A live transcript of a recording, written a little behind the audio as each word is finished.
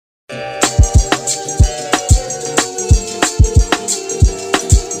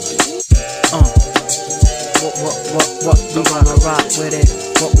rock with it.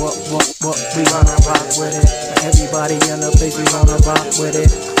 What, we gonna rock with it. Everybody in the place, we gonna rock with it.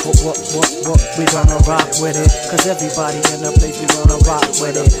 What, we gonna rock with it. Cause everybody in the place, we gonna rock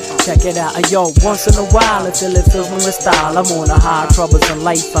with it. Check it out, yo, once in a while until it fills me with style. I'm on a high, troubles in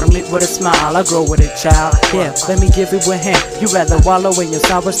life, I meet with a smile. I grow with a child, yeah, let me give it with him. You rather wallow in your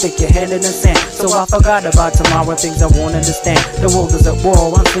sorrow, stick your head in the sand. So I forgot about tomorrow, things I won't understand. The world is at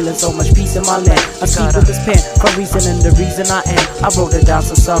war, I'm feeling so much peace in my land. I speak with this pen for reason and the reason I am. I wrote it down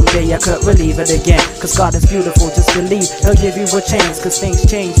so someday I could relieve it again. Cause God is beautiful, just believe He'll give you a chance. Cause things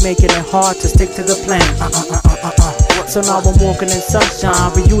change, making it hard to stick to the plan. So now I'm walking in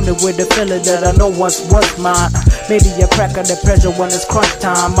sunshine, reunion with the feeling that I know once was mine. Maybe a crack of the pressure when it's crunch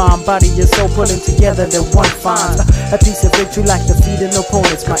time. Mind, body, and soul pulling together, then one finds a piece of victory like defeating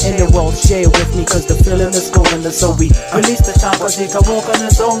opponents. My inner world share with me, cause the feeling is golden. And so we release the chopper, he can walk on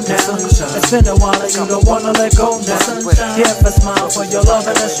his own now. It's been a while and you don't wanna let go now. Give a smile for your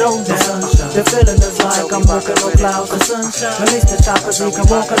love and a shoulder. The feeling is like I'm walking on clouds. Release the chopper, he can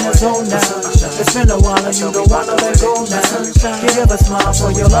walk on his own now. It's been a while and you don't wanna let go. Give a smile for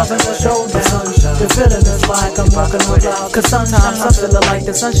your love and a shoulder. The feeling is like I'm walking on clouds. Cause sometimes I feel like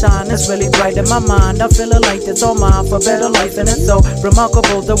the sunshine is really bright in my mind. I feel like it's all mine for better life. And it's so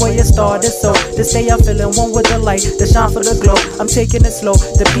remarkable the way it started. So this day I'm feeling one with the light, the shine for the glow. I'm taking it slow,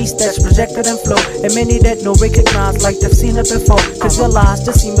 the peace that's projected and flow. And many that know recognize like they've seen it before. Cause your lies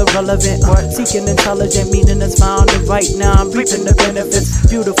just seem irrelevant. Seeking intelligent meaning is found. And right now I'm reaping the benefits.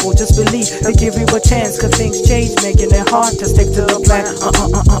 Beautiful, just believe they give you a chance. Cause things change, making it hard to stick to the plan.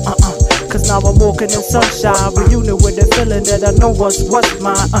 Cause now I'm walking in sunshine, reunion with the feeling that I know was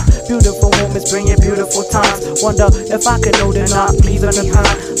mine. Beautiful moments bringing beautiful times. Wonder if I could know they're not leaving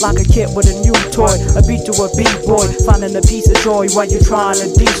behind. Like a kid with a new toy, a beat to a B-boy, finding a piece of joy while you're trying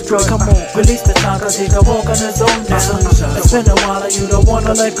to destroy. Come on, release the time cause he can walk on his own now. It's been a while and you don't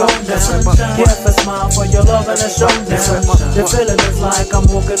wanna let go now. Give a smile for your love and a shoulder. The feeling is like I'm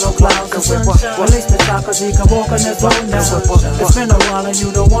walking on clouds. Release the time cause he can walk on his own now. It's been a while and you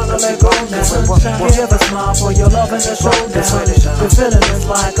don't wanna let go. Give a smile for your love and a shoulder. The feeling is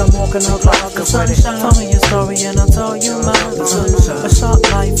like I'm walking on clouds. The sunshine. Tell me your story and I'll tell you mine. A short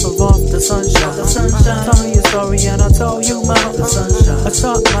life of off the sunshine. Tell me your story and I'll tell you mine. A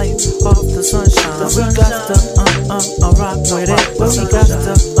short life off the sunshine. We got to rock with it. We got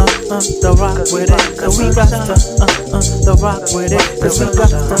to rock with it. We got to rock with it. Cause we got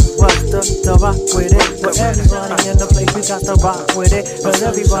to rock with it. But everybody in the place we got to rock with it. Cause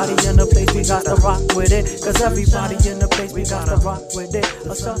everybody in the place we got to rock with it. Cause everybody in the place we got to rock with it.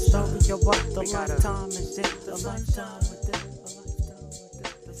 A short story about the lifetime and shit. The lifetime.